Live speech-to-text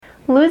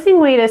Losing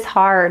weight is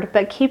hard,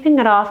 but keeping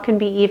it off can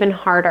be even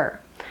harder.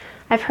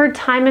 I've heard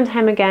time and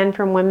time again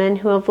from women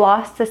who have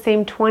lost the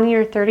same 20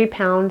 or 30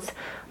 pounds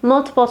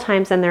multiple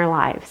times in their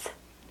lives.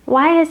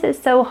 Why is it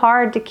so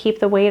hard to keep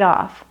the weight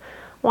off?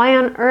 Why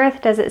on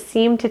earth does it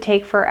seem to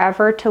take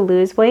forever to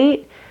lose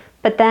weight,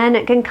 but then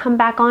it can come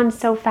back on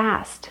so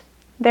fast?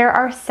 There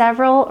are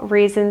several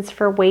reasons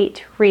for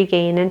weight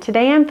regain, and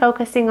today I'm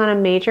focusing on a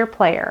major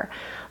player,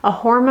 a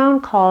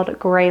hormone called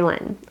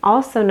ghrelin,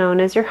 also known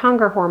as your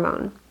hunger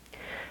hormone.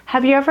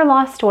 Have you ever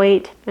lost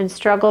weight and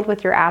struggled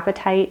with your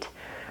appetite?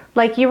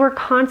 Like you were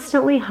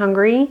constantly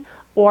hungry,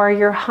 or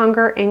your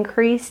hunger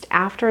increased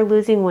after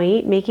losing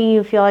weight, making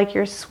you feel like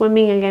you're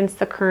swimming against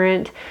the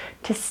current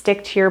to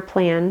stick to your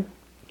plan?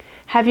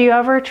 Have you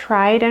ever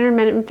tried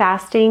intermittent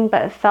fasting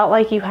but felt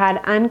like you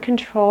had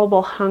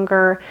uncontrollable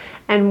hunger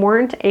and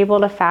weren't able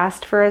to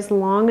fast for as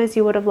long as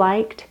you would have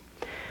liked?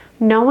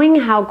 Knowing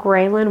how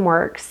ghrelin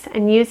works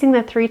and using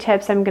the 3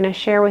 tips I'm going to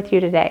share with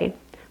you today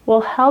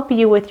will help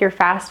you with your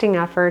fasting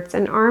efforts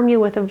and arm you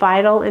with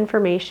vital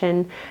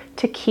information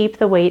to keep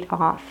the weight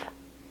off.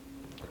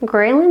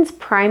 Ghrelin's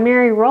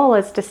primary role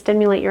is to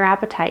stimulate your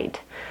appetite,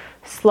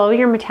 slow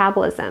your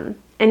metabolism,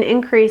 and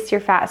increase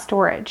your fat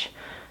storage.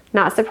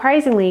 Not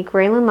surprisingly,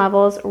 ghrelin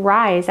levels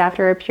rise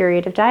after a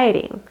period of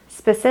dieting,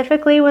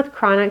 specifically with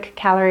chronic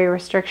calorie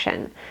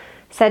restriction.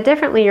 Said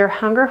differently, your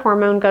hunger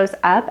hormone goes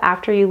up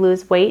after you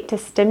lose weight to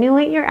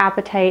stimulate your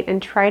appetite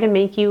and try to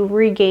make you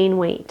regain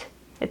weight.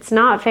 It's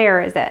not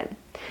fair, is it?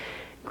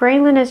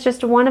 Ghrelin is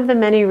just one of the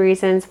many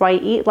reasons why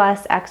eat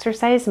less,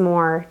 exercise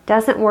more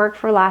doesn't work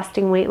for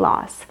lasting weight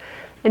loss.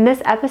 In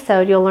this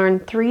episode, you'll learn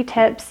 3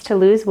 tips to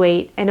lose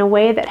weight in a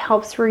way that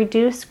helps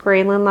reduce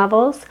ghrelin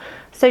levels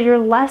so you're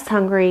less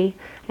hungry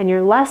and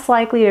you're less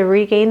likely to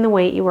regain the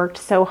weight you worked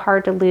so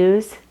hard to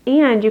lose,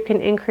 and you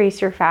can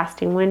increase your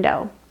fasting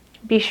window.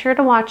 Be sure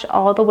to watch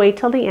all the way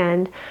till the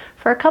end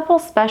for a couple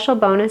special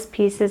bonus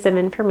pieces of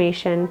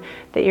information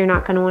that you're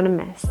not going to want to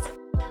miss.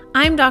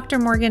 I'm Dr.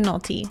 Morgan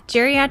Nolte,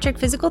 geriatric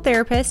physical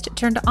therapist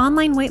turned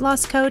online weight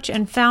loss coach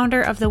and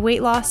founder of the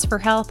Weight Loss for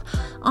Health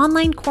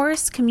online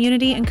course,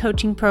 community, and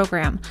coaching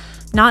program.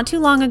 Not too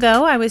long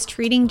ago, I was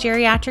treating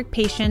geriatric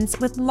patients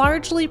with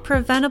largely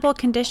preventable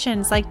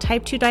conditions like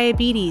type 2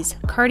 diabetes,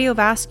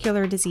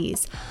 cardiovascular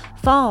disease,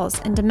 falls,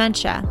 and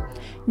dementia.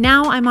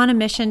 Now I'm on a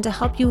mission to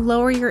help you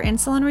lower your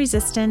insulin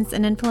resistance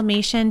and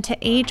inflammation to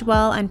age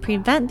well and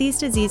prevent these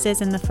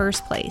diseases in the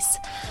first place.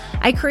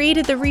 I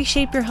created the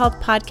Reshape Your Health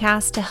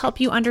podcast to help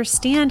you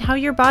understand how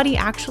your body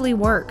actually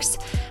works,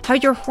 how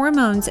your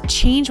hormones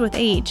change with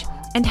age,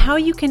 and how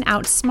you can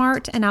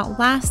outsmart and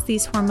outlast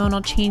these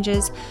hormonal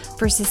changes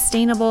for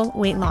sustainable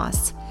weight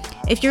loss.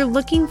 If you're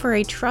looking for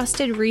a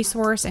trusted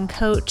resource and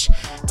coach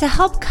to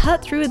help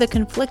cut through the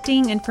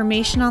conflicting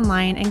information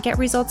online and get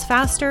results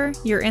faster,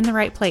 you're in the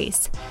right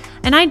place.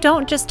 And I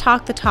don't just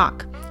talk the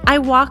talk. I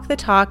walk the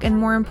talk, and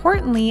more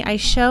importantly, I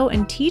show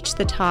and teach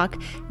the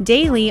talk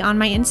daily on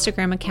my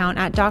Instagram account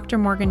at Dr.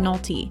 Morgan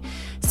Nolte.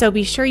 So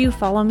be sure you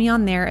follow me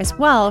on there as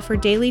well for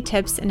daily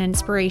tips and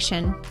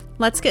inspiration.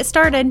 Let's get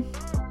started.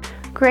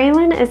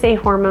 Ghrelin is a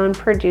hormone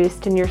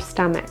produced in your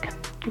stomach.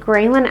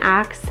 Ghrelin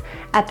acts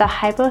at the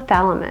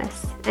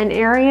hypothalamus, an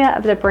area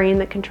of the brain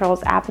that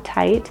controls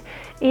appetite,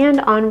 and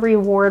on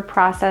reward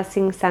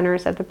processing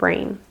centers of the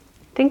brain.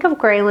 Think of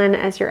ghrelin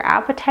as your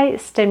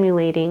appetite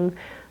stimulating,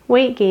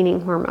 weight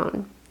gaining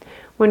hormone.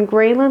 When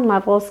ghrelin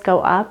levels go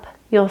up,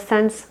 you'll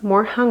sense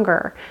more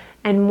hunger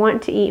and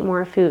want to eat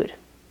more food.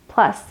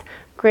 Plus,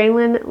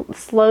 ghrelin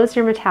slows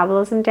your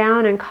metabolism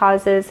down and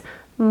causes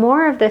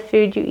more of the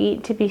food you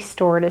eat to be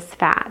stored as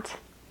fat.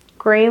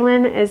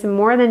 Ghrelin is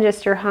more than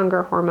just your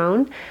hunger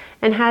hormone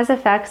and has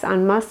effects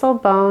on muscle,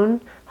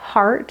 bone,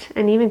 heart,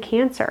 and even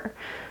cancer.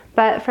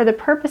 But for the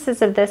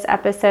purposes of this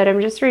episode,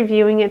 I'm just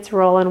reviewing its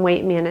role in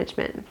weight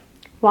management.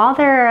 While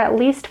there are at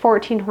least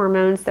 14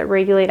 hormones that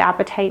regulate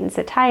appetite and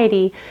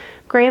satiety,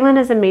 ghrelin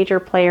is a major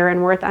player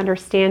and worth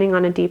understanding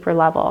on a deeper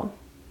level.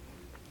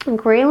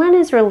 Ghrelin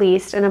is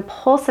released in a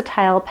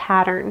pulsatile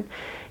pattern,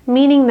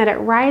 meaning that it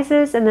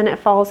rises and then it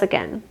falls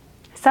again.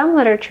 Some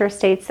literature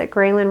states that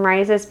ghrelin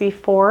rises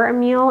before a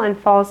meal and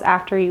falls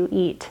after you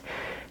eat.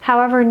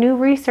 However, new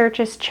research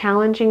is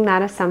challenging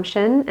that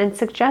assumption and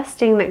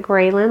suggesting that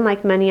ghrelin,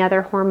 like many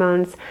other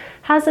hormones,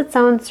 has its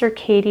own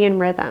circadian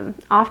rhythm,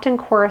 often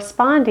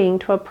corresponding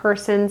to a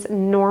person's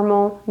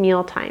normal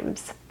meal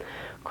times.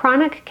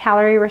 Chronic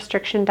calorie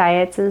restriction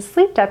diets and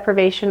sleep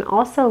deprivation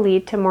also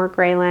lead to more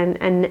ghrelin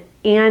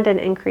and an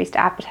increased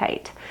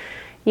appetite.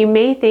 You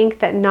may think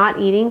that not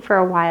eating for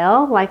a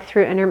while, like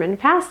through intermittent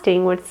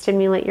fasting, would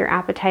stimulate your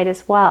appetite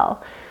as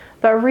well,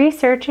 but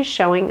research is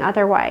showing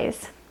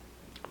otherwise.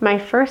 My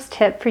first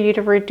tip for you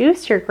to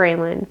reduce your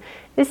ghrelin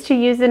is to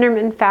use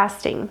intermittent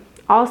fasting,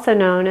 also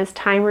known as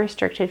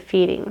time-restricted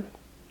feeding.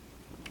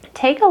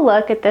 Take a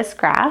look at this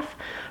graph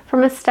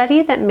from a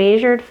study that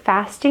measured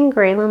fasting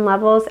ghrelin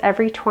levels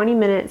every 20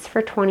 minutes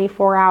for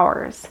 24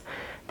 hours.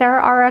 There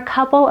are a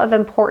couple of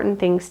important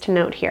things to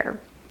note here.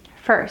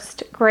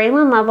 First,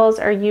 ghrelin levels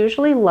are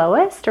usually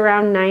lowest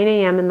around 9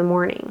 a.m. in the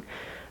morning.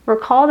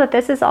 Recall that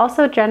this is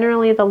also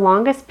generally the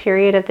longest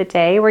period of the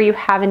day where you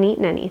haven't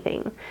eaten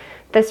anything.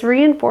 This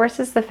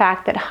reinforces the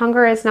fact that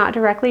hunger is not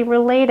directly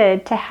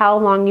related to how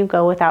long you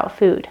go without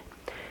food.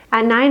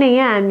 At 9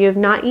 a.m., you have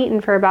not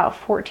eaten for about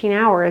 14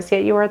 hours,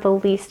 yet you are the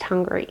least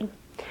hungry.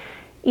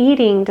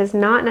 Eating does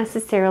not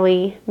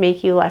necessarily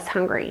make you less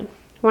hungry.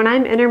 When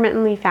I'm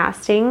intermittently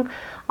fasting,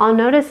 I'll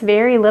notice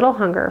very little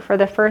hunger for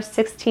the first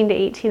 16 to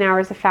 18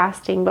 hours of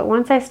fasting, but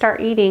once I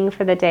start eating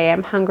for the day,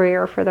 I'm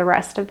hungrier for the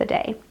rest of the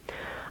day.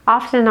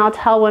 Often I'll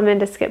tell women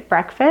to skip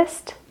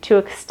breakfast to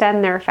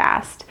extend their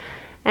fast.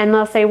 And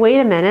they'll say, wait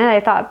a minute, I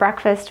thought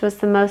breakfast was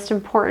the most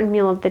important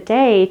meal of the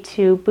day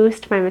to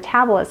boost my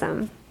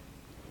metabolism.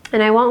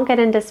 And I won't get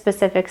into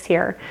specifics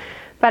here,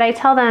 but I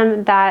tell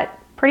them that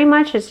pretty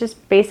much it's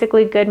just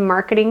basically good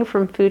marketing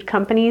from food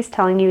companies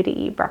telling you to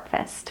eat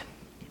breakfast.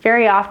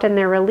 Very often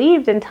they're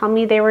relieved and tell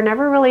me they were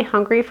never really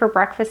hungry for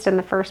breakfast in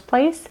the first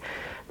place,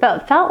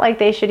 but felt like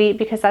they should eat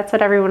because that's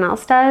what everyone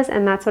else does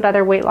and that's what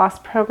other weight loss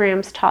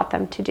programs taught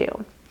them to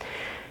do.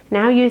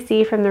 Now you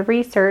see from the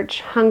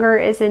research, hunger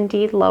is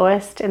indeed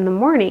lowest in the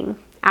morning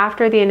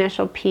after the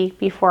initial peak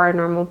before our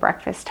normal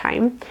breakfast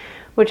time,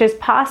 which is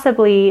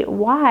possibly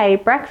why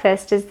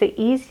breakfast is the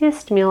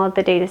easiest meal of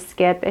the day to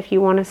skip if you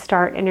want to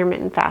start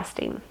intermittent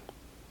fasting.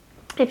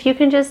 If you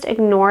can just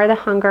ignore the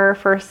hunger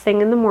first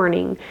thing in the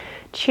morning,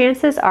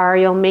 chances are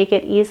you'll make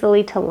it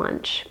easily to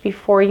lunch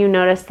before you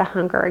notice the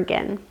hunger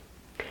again.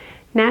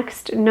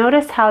 Next,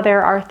 notice how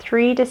there are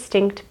 3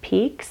 distinct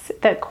peaks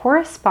that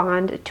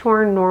correspond to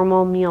our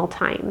normal meal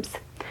times.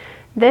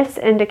 This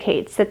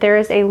indicates that there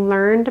is a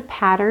learned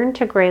pattern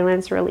to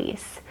ghrelin's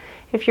release.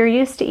 If you're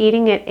used to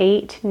eating at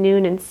 8,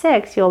 noon, and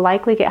 6, you'll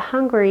likely get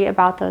hungry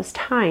about those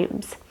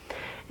times.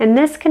 And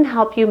this can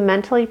help you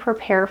mentally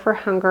prepare for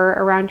hunger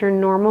around your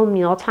normal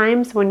meal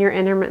times when you're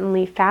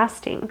intermittently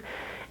fasting,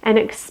 and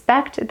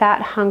expect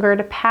that hunger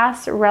to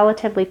pass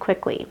relatively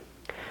quickly.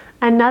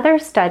 Another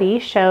study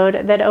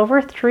showed that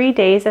over 3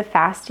 days of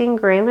fasting,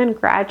 ghrelin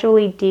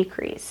gradually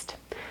decreased.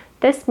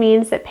 This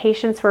means that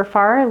patients were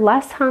far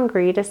less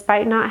hungry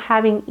despite not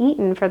having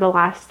eaten for the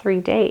last 3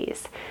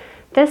 days.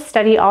 This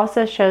study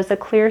also shows a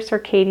clear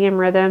circadian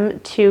rhythm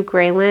to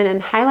ghrelin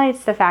and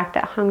highlights the fact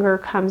that hunger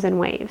comes in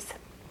waves.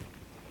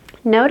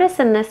 Notice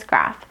in this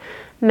graph,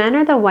 men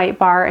are the white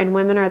bar and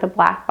women are the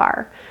black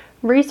bar.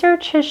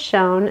 Research has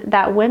shown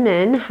that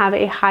women have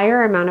a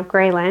higher amount of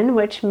ghrelin,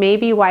 which may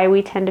be why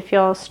we tend to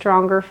feel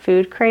stronger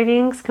food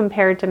cravings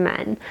compared to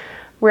men.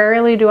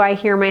 Rarely do I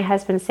hear my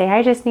husband say,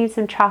 I just need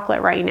some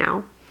chocolate right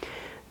now.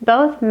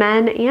 Both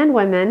men and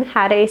women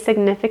had a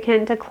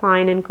significant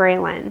decline in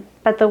ghrelin,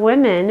 but the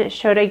women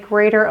showed a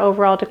greater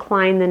overall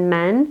decline than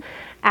men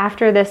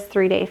after this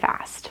 3-day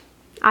fast.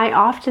 I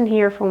often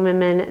hear from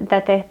women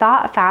that they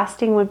thought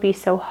fasting would be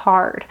so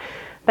hard,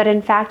 but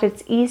in fact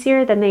it's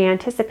easier than they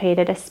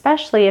anticipated,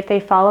 especially if they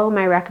follow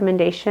my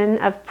recommendation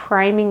of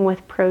priming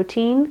with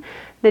protein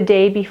the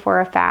day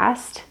before a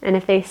fast, and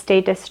if they stay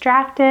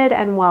distracted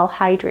and well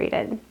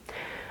hydrated.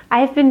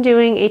 I've been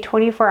doing a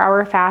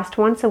 24-hour fast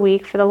once a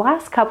week for the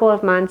last couple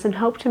of months and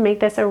hope to make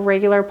this a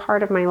regular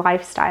part of my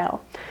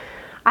lifestyle.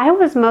 I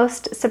was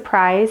most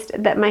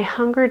surprised that my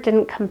hunger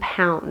didn't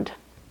compound.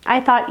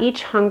 I thought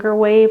each hunger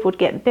wave would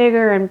get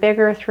bigger and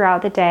bigger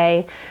throughout the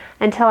day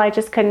until I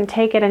just couldn't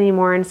take it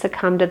anymore and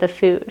succumb to the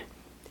food.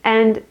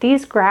 And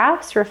these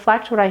graphs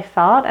reflect what I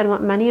felt and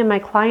what many of my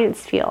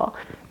clients feel.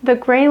 The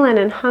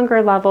ghrelin and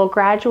hunger level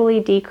gradually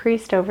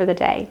decreased over the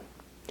day.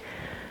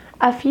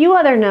 A few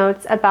other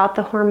notes about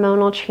the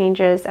hormonal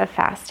changes of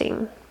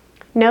fasting.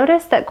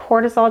 Notice that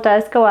cortisol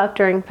does go up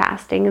during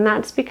fasting, and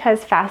that's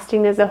because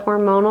fasting is a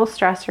hormonal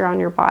stressor on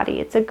your body.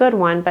 It's a good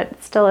one, but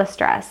it's still a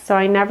stress. So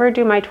I never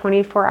do my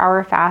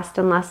 24-hour fast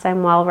unless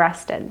I'm well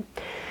rested.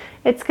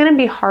 It's going to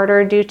be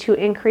harder due to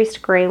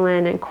increased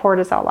ghrelin and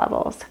cortisol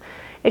levels.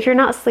 If you're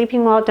not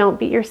sleeping well, don't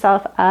beat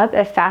yourself up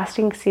if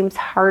fasting seems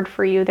hard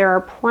for you. There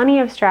are plenty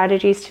of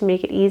strategies to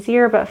make it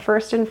easier, but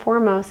first and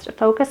foremost,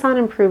 focus on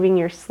improving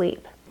your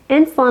sleep.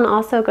 Insulin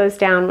also goes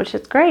down, which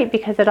is great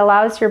because it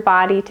allows your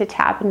body to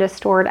tap into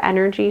stored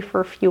energy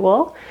for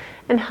fuel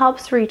and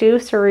helps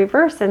reduce or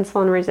reverse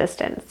insulin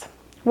resistance.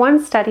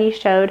 One study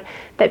showed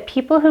that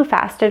people who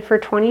fasted for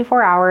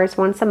 24 hours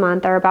once a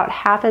month are about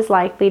half as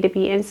likely to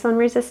be insulin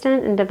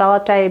resistant and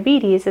develop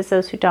diabetes as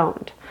those who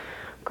don't.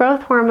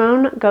 Growth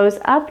hormone goes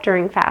up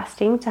during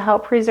fasting to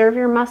help preserve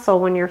your muscle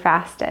when you're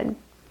fasted.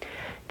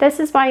 This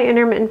is why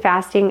intermittent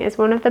fasting is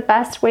one of the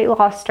best weight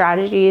loss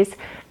strategies,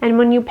 and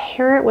when you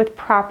pair it with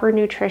proper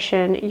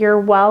nutrition, you're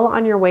well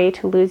on your way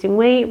to losing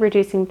weight,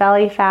 reducing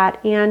belly fat,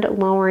 and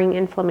lowering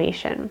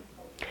inflammation.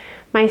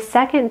 My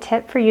second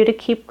tip for you to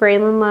keep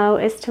ghrelin low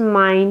is to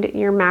mind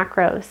your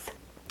macros.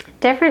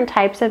 Different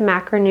types of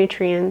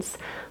macronutrients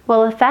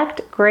will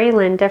affect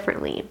ghrelin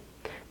differently.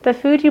 The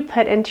food you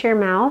put into your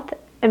mouth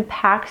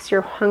impacts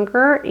your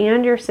hunger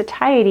and your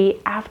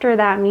satiety after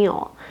that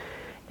meal.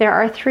 There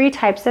are 3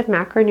 types of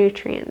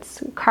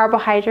macronutrients.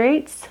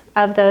 Carbohydrates,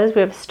 of those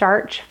we have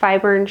starch,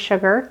 fiber, and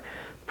sugar,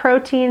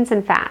 proteins,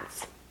 and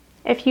fats.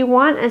 If you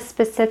want a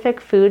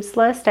specific foods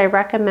list, I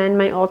recommend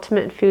my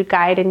Ultimate Food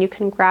Guide, and you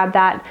can grab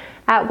that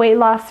at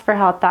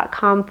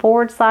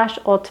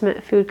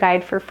weightlossforhealth.com/ultimate food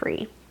guide for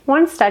free.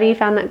 One study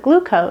found that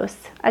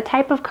glucose, a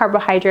type of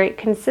carbohydrate,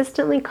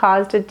 consistently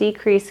caused a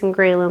decrease in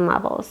ghrelin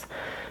levels.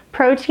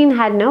 Protein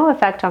had no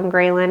effect on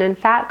ghrelin, and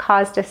fat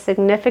caused a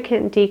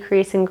significant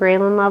decrease in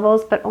ghrelin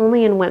levels, but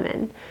only in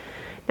women.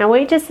 Now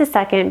wait just a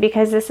second,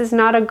 because this is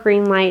not a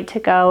green light to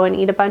go and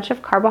eat a bunch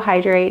of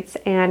carbohydrates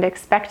and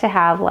expect to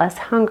have less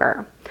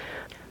hunger.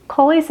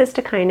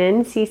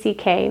 Cholecystokinin,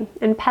 CCK,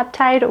 and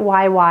peptide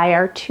YY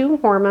are two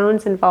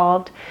hormones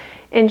involved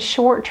in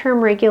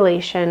short-term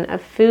regulation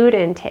of food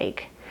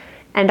intake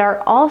and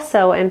are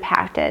also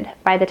impacted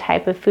by the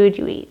type of food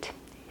you eat.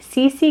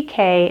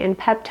 CCK and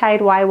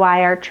peptide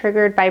YY are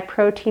triggered by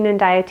protein and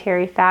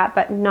dietary fat,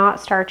 but not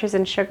starches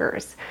and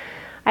sugars.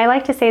 I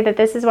like to say that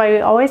this is why we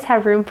always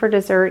have room for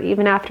dessert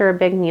even after a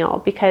big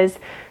meal, because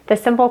the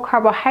simple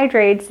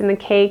carbohydrates in the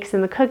cakes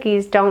and the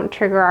cookies don't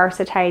trigger our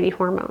satiety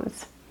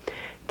hormones.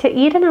 To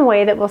eat in a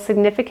way that will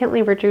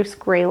significantly reduce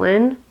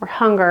ghrelin or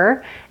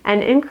hunger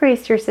and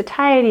increase your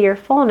satiety or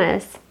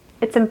fullness,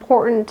 it's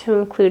important to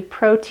include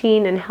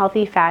protein and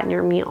healthy fat in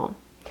your meal.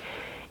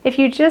 If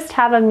you just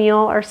have a meal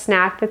or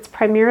snack that's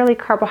primarily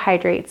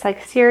carbohydrates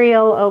like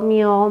cereal,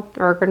 oatmeal,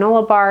 or a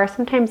granola bar,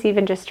 sometimes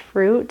even just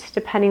fruit,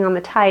 depending on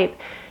the type,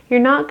 you're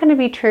not going to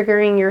be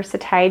triggering your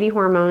satiety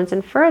hormones,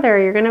 and further,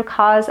 you're going to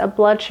cause a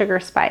blood sugar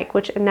spike,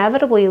 which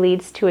inevitably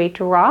leads to a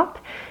drop,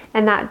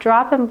 and that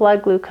drop in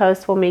blood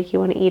glucose will make you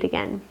want to eat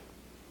again.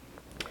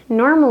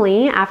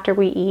 Normally, after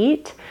we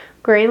eat,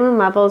 ghrelin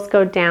levels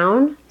go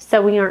down,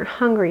 so we aren't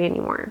hungry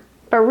anymore.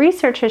 But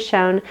research has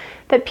shown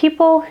that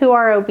people who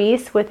are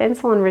obese with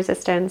insulin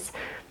resistance,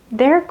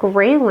 their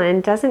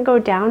ghrelin doesn't go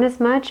down as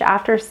much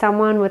after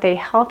someone with a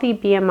healthy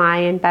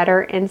BMI and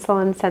better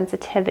insulin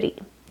sensitivity.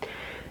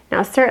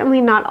 Now, certainly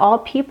not all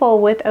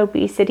people with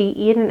obesity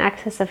eat in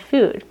excess of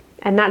food,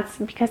 and that's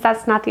because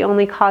that's not the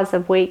only cause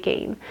of weight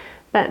gain.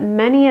 But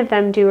many of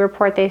them do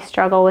report they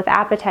struggle with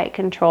appetite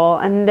control,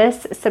 and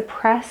this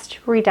suppressed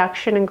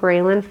reduction in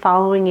ghrelin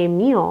following a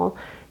meal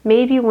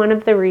may be one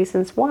of the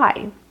reasons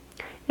why.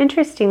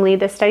 Interestingly,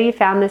 the study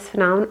found this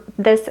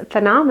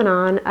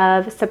phenomenon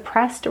of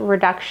suppressed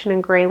reduction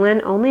in ghrelin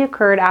only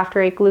occurred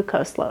after a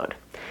glucose load.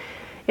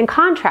 In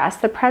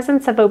contrast, the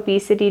presence of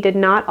obesity did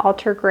not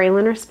alter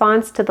ghrelin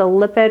response to the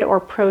lipid or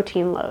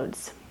protein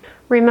loads.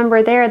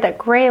 Remember there that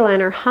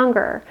ghrelin or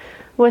hunger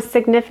was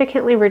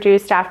significantly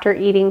reduced after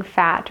eating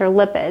fat or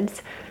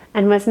lipids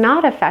and was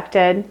not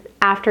affected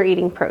after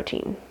eating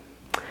protein.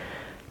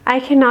 I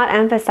cannot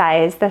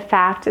emphasize the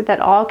fact that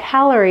all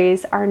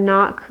calories are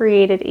not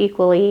created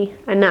equally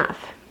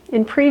enough.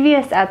 In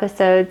previous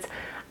episodes,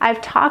 I've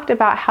talked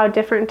about how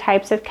different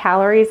types of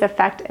calories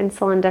affect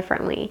insulin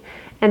differently,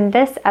 and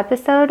this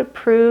episode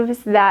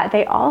proves that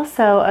they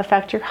also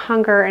affect your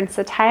hunger and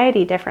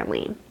satiety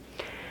differently.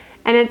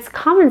 And it's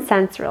common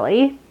sense,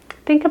 really.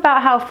 Think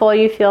about how full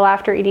you feel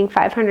after eating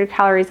 500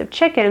 calories of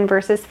chicken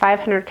versus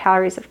 500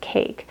 calories of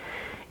cake.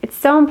 It's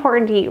so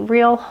important to eat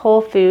real whole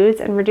foods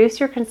and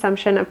reduce your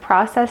consumption of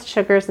processed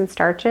sugars and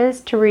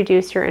starches to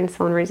reduce your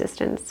insulin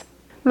resistance.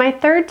 My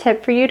third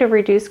tip for you to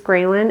reduce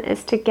ghrelin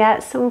is to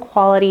get some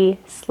quality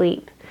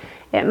sleep.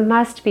 It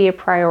must be a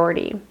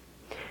priority.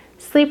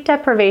 Sleep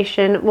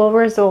deprivation will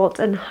result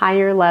in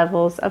higher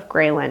levels of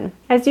ghrelin.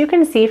 As you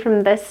can see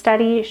from this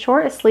study,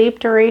 short sleep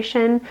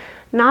duration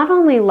not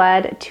only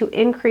led to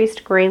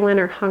increased ghrelin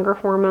or hunger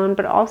hormone,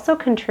 but also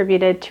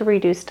contributed to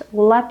reduced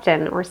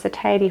leptin or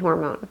satiety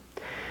hormone.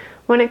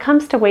 When it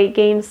comes to weight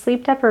gain,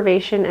 sleep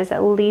deprivation is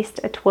at least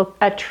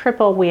a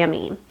triple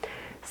whammy.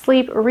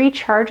 Sleep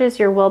recharges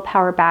your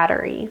willpower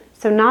battery.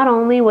 So not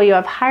only will you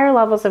have higher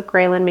levels of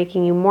ghrelin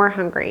making you more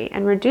hungry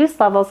and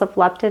reduced levels of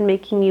leptin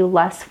making you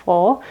less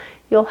full,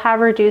 you'll have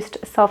reduced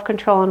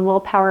self-control and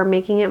willpower,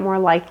 making it more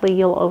likely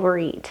you'll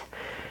overeat.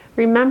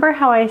 Remember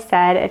how I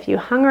said if you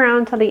hung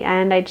around till the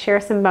end, I'd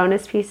share some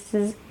bonus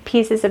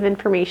pieces of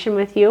information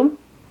with you?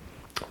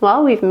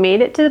 Well, we've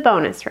made it to the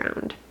bonus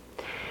round.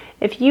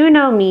 If you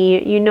know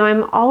me, you know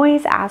I'm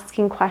always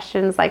asking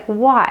questions like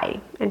why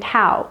and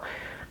how.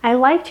 I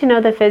like to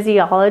know the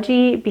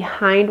physiology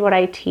behind what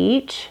I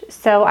teach,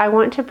 so I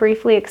want to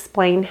briefly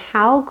explain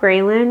how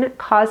ghrelin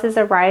causes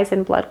a rise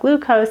in blood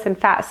glucose and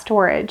fat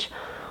storage,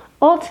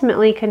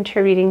 ultimately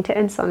contributing to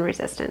insulin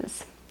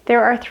resistance.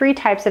 There are three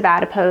types of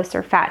adipose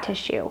or fat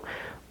tissue: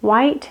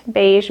 white,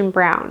 beige, and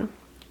brown.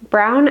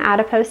 Brown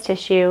adipose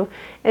tissue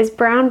is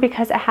brown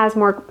because it has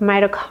more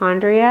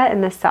mitochondria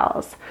in the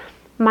cells.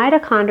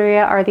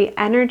 Mitochondria are the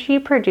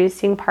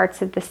energy-producing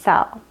parts of the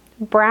cell.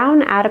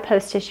 Brown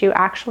adipose tissue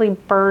actually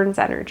burns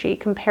energy.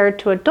 Compared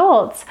to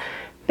adults,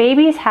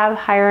 babies have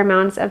higher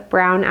amounts of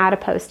brown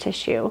adipose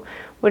tissue,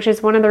 which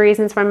is one of the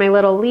reasons why my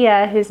little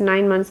Leah, who's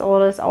 9 months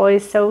old, is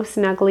always so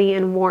snuggly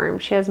and warm.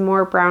 She has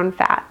more brown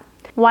fat.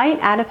 White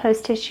adipose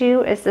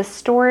tissue is the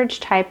storage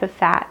type of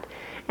fat,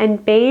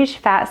 and beige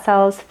fat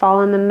cells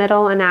fall in the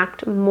middle and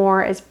act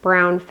more as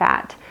brown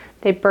fat.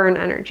 They burn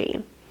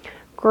energy.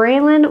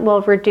 Ghrelin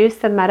will reduce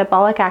the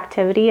metabolic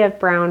activity of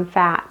brown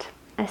fat,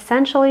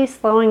 essentially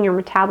slowing your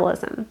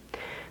metabolism.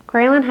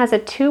 Ghrelin has a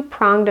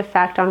two-pronged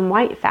effect on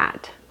white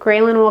fat.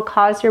 Ghrelin will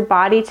cause your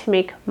body to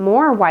make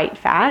more white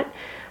fat,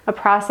 a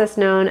process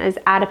known as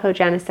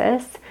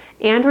adipogenesis,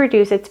 and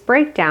reduce its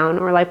breakdown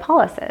or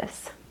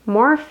lipolysis.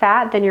 More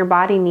fat than your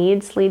body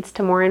needs leads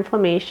to more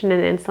inflammation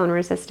and insulin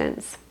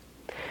resistance.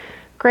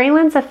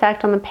 Ghrelin's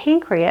effect on the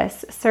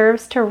pancreas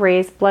serves to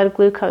raise blood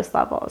glucose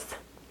levels.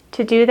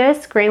 To do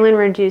this, ghrelin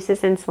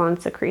reduces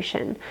insulin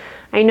secretion.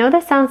 I know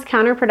this sounds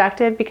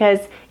counterproductive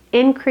because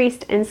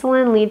increased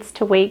insulin leads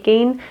to weight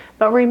gain,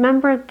 but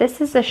remember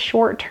this is a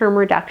short-term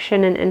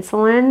reduction in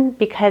insulin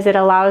because it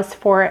allows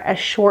for a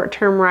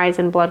short-term rise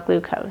in blood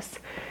glucose.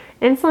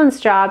 Insulin's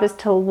job is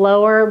to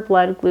lower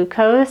blood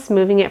glucose,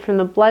 moving it from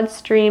the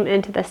bloodstream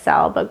into the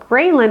cell, but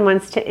ghrelin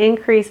wants to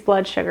increase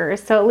blood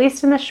sugars, so at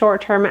least in the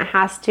short term it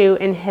has to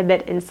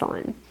inhibit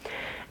insulin.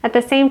 At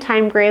the same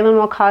time, ghrelin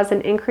will cause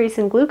an increase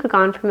in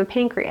glucagon from the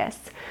pancreas.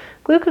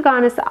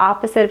 Glucagon is the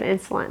opposite of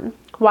insulin.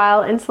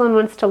 While insulin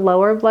wants to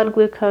lower blood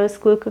glucose,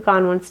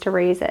 glucagon wants to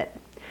raise it.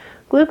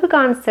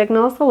 Glucagon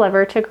signals the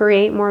liver to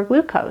create more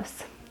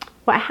glucose.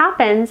 What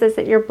happens is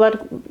that your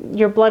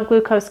blood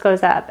glucose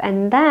goes up,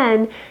 and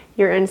then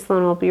your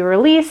insulin will be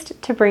released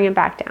to bring it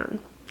back down.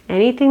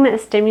 Anything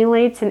that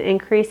stimulates an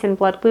increase in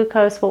blood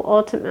glucose will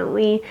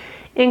ultimately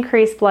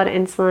increase blood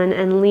insulin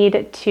and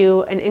lead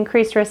to an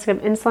increased risk of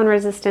insulin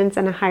resistance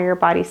and a higher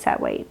body set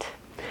weight.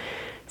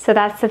 So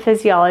that's the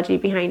physiology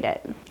behind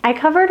it. I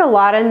covered a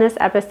lot in this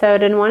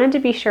episode and wanted to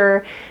be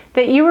sure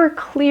that you were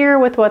clear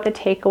with what the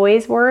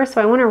takeaways were,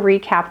 so I want to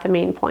recap the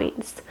main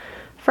points.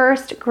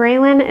 First,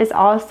 ghrelin is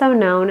also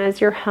known as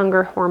your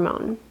hunger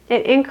hormone.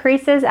 It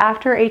increases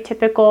after a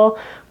typical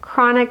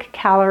chronic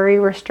calorie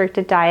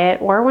restricted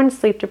diet or when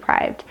sleep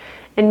deprived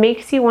and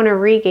makes you want to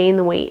regain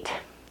the weight.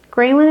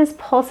 Ghrelin is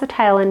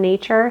pulsatile in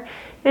nature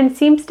and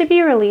seems to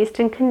be released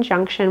in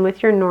conjunction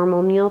with your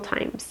normal meal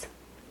times.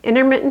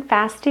 Intermittent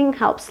fasting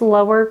helps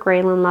lower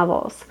ghrelin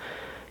levels.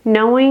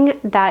 Knowing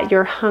that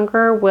your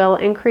hunger will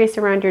increase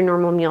around your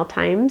normal meal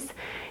times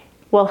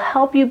will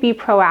help you be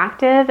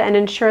proactive and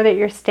ensure that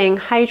you're staying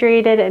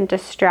hydrated and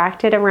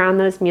distracted around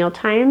those meal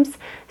times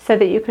so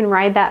that you can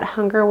ride that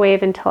hunger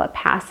wave until it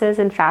passes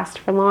and fast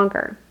for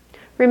longer.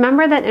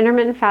 Remember that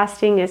intermittent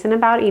fasting isn't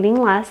about eating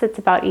less, it's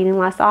about eating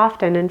less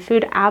often, and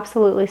food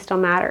absolutely still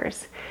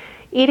matters.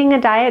 Eating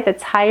a diet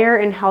that's higher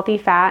in healthy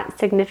fat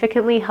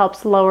significantly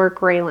helps lower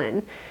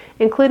ghrelin.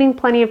 Including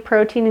plenty of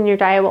protein in your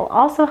diet will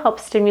also help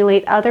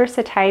stimulate other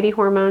satiety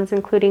hormones,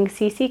 including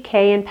CCK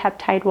and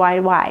peptide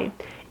YY.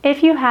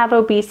 If you have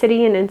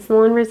obesity and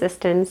insulin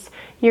resistance,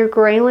 your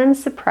ghrelin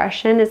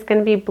suppression is going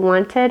to be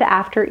blunted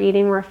after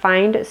eating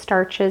refined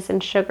starches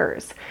and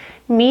sugars,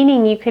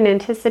 meaning you can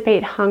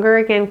anticipate hunger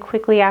again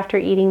quickly after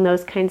eating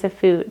those kinds of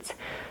foods.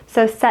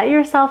 So set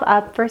yourself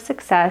up for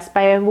success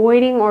by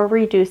avoiding or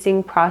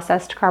reducing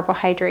processed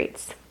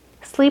carbohydrates.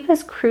 Sleep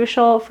is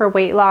crucial for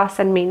weight loss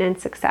and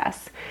maintenance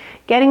success.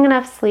 Getting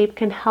enough sleep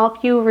can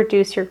help you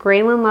reduce your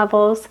ghrelin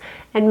levels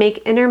and make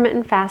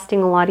intermittent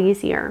fasting a lot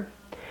easier.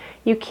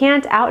 You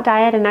can't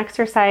out-diet and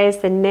exercise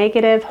the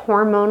negative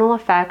hormonal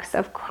effects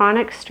of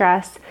chronic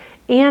stress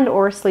and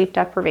or sleep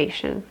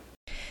deprivation.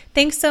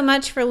 Thanks so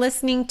much for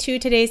listening to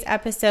today's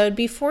episode.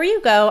 Before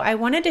you go, I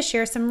wanted to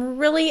share some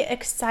really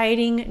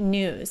exciting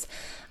news.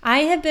 I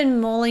have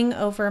been mulling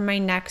over my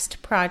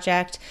next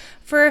project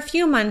for a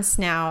few months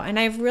now, and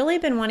I've really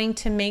been wanting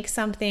to make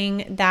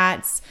something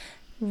that's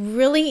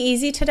really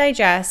easy to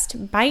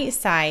digest,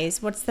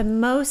 bite-sized. What's the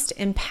most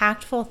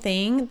impactful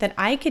thing that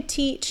I could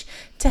teach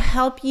to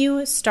help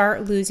you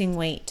start losing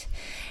weight?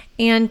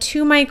 And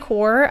to my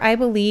core, I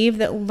believe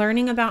that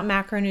learning about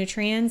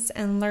macronutrients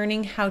and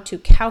learning how to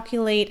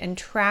calculate and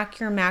track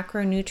your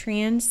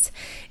macronutrients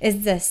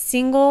is the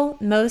single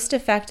most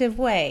effective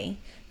way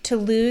to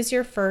lose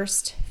your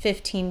first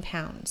 15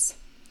 pounds.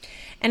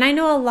 And I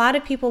know a lot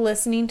of people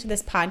listening to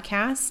this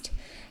podcast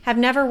have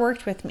never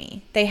worked with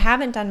me. They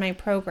haven't done my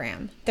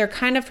program. They're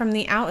kind of from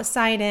the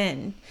outside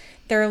in.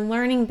 They're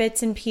learning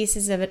bits and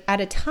pieces of it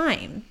at a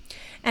time.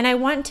 And I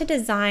want to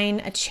design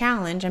a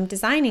challenge. I'm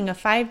designing a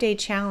 5-day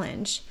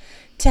challenge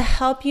to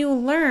help you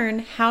learn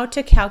how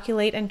to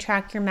calculate and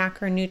track your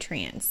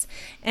macronutrients.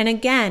 And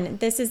again,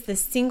 this is the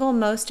single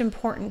most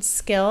important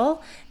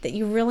skill that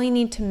you really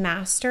need to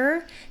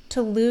master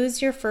to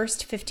lose your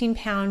first 15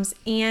 pounds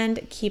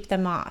and keep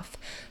them off.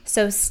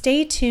 So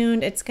stay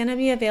tuned. It's going to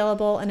be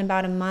available in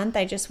about a month.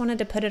 I just wanted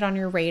to put it on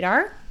your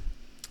radar.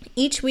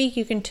 Each week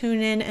you can tune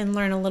in and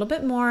learn a little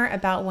bit more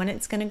about when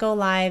it's going to go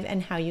live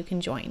and how you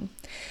can join.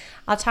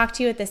 I'll talk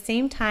to you at the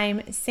same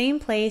time, same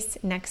place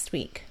next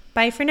week.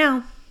 Bye for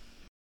now.